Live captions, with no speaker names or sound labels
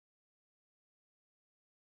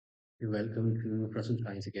Welcome to Present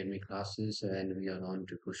Science Academy classes, and we are on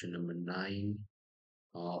to question number 9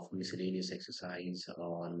 of miscellaneous exercise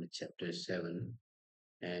on chapter 7.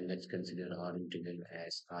 And let's consider our integral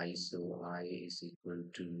as I. So I is equal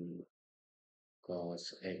to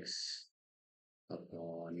cos x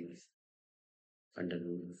upon under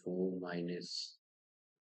root 4 minus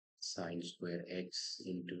sine square x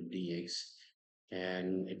into dx.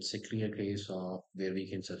 And it's a clear case of where we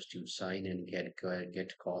can substitute sine and get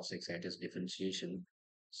cos x at its differentiation.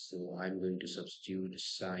 So I'm going to substitute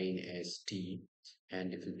sine as t,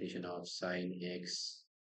 and differentiation of sine x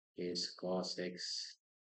is cos x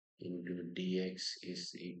into dx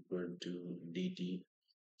is equal to dt.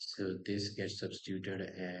 So this gets substituted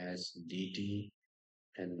as dt,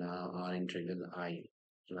 and now our integral I.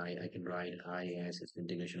 I can write I as its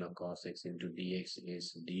integration of cos x into dx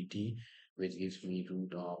is dt, which gives me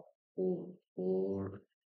root of 4. 4,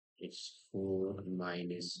 it's 4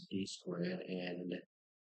 minus d square, and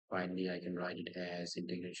finally I can write it as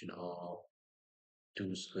integration of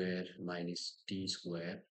 2 square minus t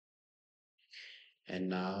square. And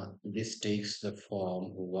now this takes the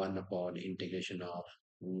form 1 upon integration of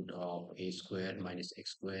root of a square minus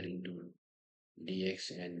x square into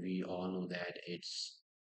dx, and we all know that it's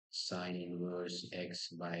sine inverse x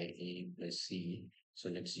by a plus c. So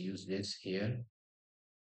let's use this here,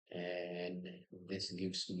 and this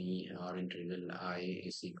gives me our integral I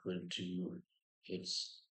is equal to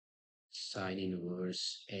its sine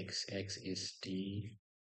inverse x is t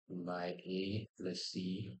by a plus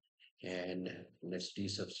c, and let's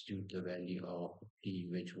substitute the value of t,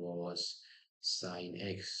 which was sine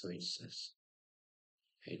x. So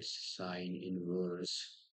it's sine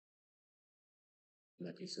inverse.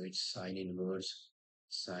 Okay, so it's sine inverse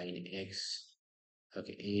sine x.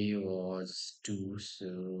 Okay, a was 2,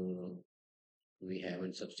 so we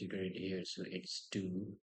haven't substituted here, so it's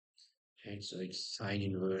 2. And so it's sine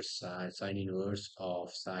inverse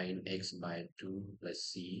of sine x by 2 plus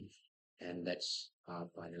c. And that's our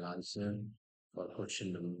final answer for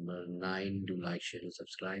question number 9. Do like, share, and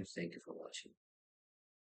subscribe. Thank you for watching.